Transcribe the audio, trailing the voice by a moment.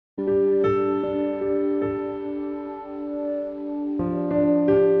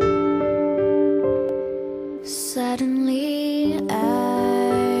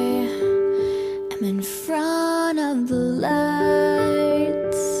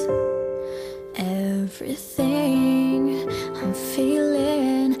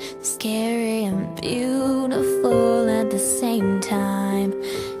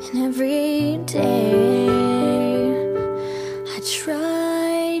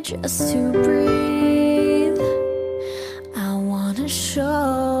just to breathe. I wanna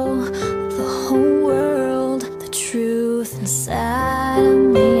show the whole world the truth inside of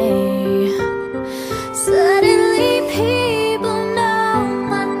me. Suddenly people know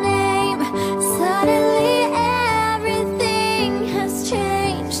my name. Suddenly everything has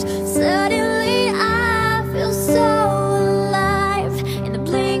changed. Suddenly I feel so alive in the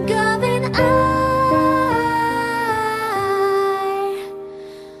blink of an eye.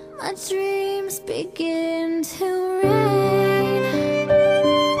 My dreams begin to rain.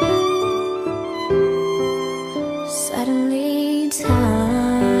 Suddenly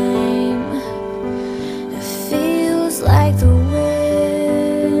time, it feels like the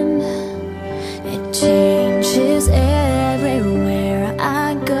wind. It changes everywhere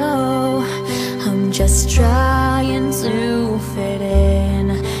I go. I'm just trying to fit in.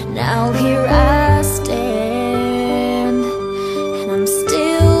 Now here I stand, and I'm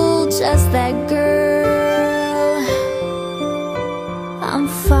still just that girl. I'm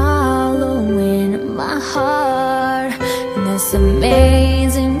following my heart in this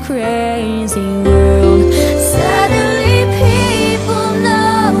amazing, crazy world. Suddenly people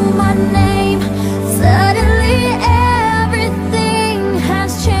know my name. Suddenly everything has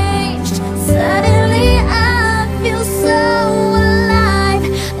changed. Suddenly I feel so alive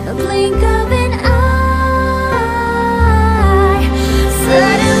in the blink of an eye.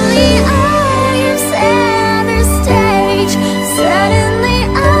 Suddenly I am center stage. Suddenly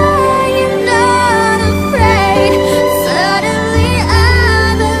I am not afraid. Suddenly I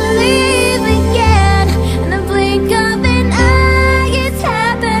believe again in the blink of an eye. It's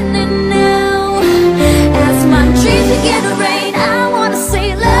happening now. As my dreams begin to rain, I wanna say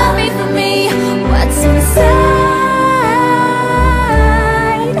love me for me. What's inside?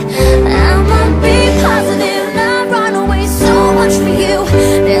 I'ma be positive, not run away so much for you.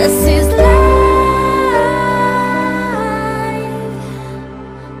 This is life.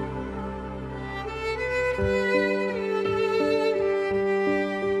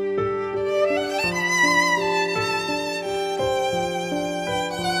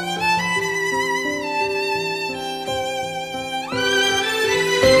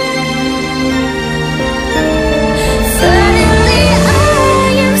 Suddenly I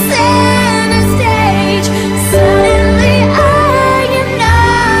am center stage. Suddenly I am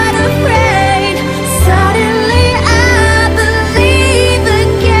not afraid. Suddenly I believe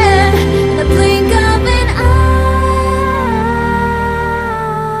again in the blink of an eye.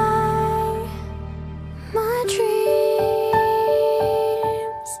 My dreams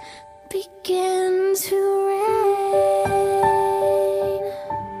begin to rain.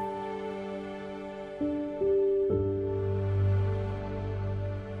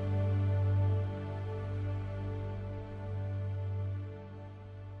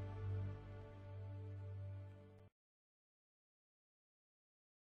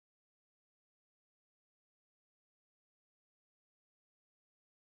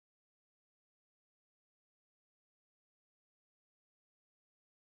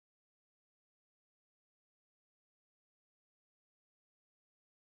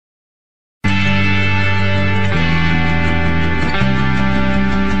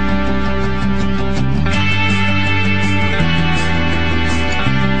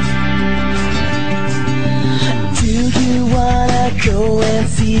 Do you wanna go and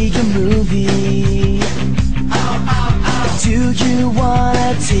see a movie? Do you wanna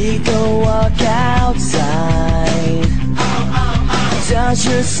take a walk outside? Does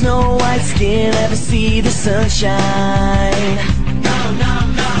your snow white skin ever see the sunshine?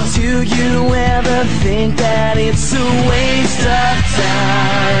 Do you ever think that it's a waste of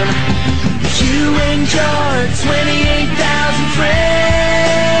time? You and your 28,000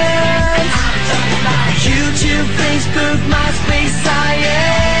 friends, YouTube, Facebook, MySpace, I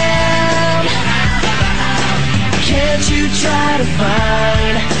am. Can't you try to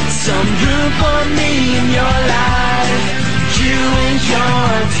find some room for me in your life? You and your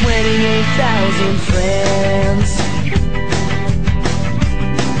 28,000 friends.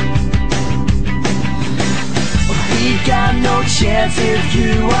 We got no chance if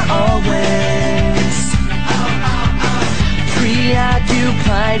you are always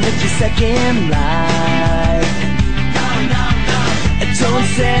preoccupied with your second life. Don't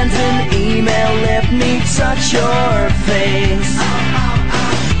send an email, let me touch your face.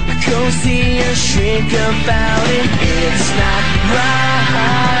 Go see a shrink about it, it's not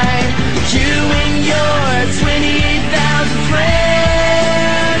right. You and your 28,000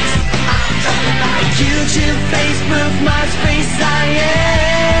 friends, YouTube, Facebook, MySpace, I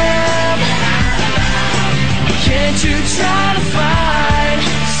am. Can't you try to find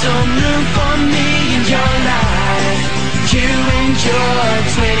some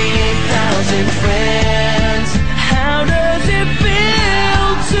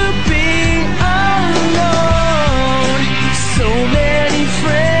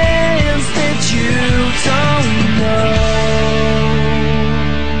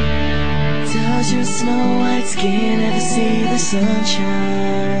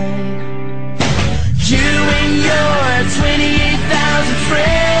sunshine. You and your 28,000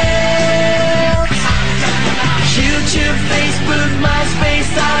 friends, YouTube, Facebook,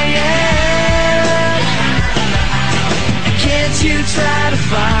 MySpace, IM. Can't you try to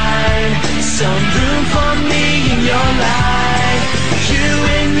find some room for me in your life? You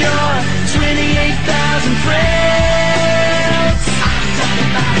and your 28,000 friends,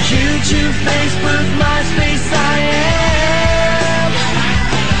 YouTube, Facebook, MySpace, IM.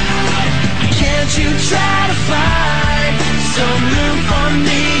 Can't you try to find some room for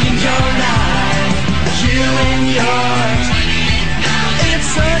me in your life? You and yours, it's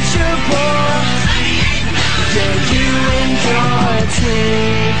such a bore. Yeah, you and your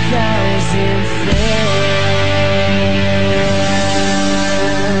 10,000 friends.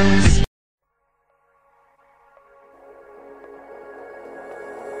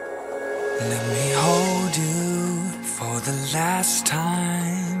 Let me hold you for the last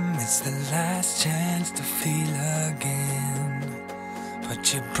time. It's the last chance to feel again. But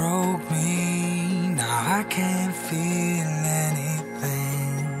you broke me, now I can't feel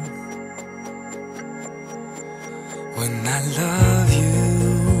anything. When I love you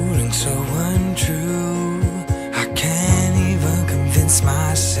and so untrue, I can't even convince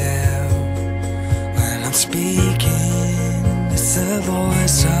myself. When I'm speaking, it's the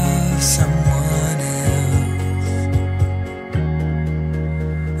voice of someone else.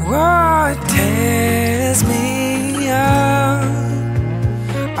 Oh, it tears me up.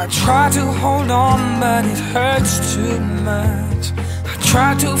 I try to hold on, but it hurts too much. I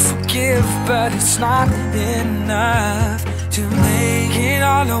try to forgive, but it's not enough to make it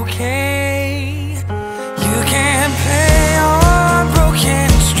all okay. You can't play on broken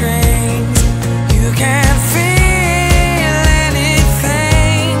strings. You can't feel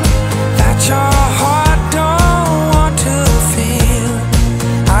anything that your heart don't want to feel.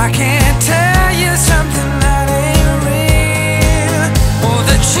 I can't tell you something that ain't real. Oh,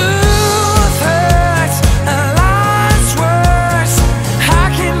 the truth hurts, and life's worse. How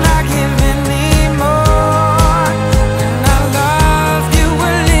can I give anymore when I love you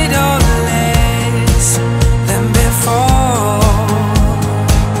a little less than before?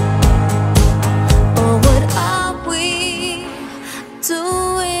 Oh, what are we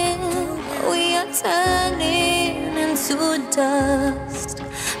doing? We are turning into dust,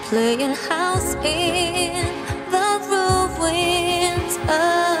 playing house in the ruins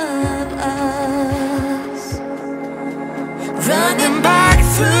of us. Running back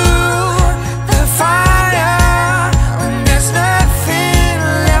through the fire when there's nothing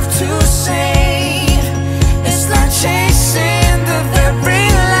left to save. It's like chasing the very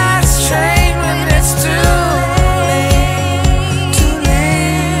last train when it's too late, too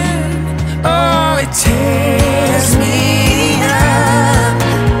late. Oh, it tears me up.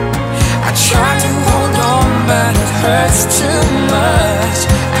 I try to hold on, but it hurts too much.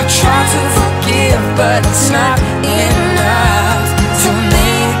 I try to forgive, but it's not enough.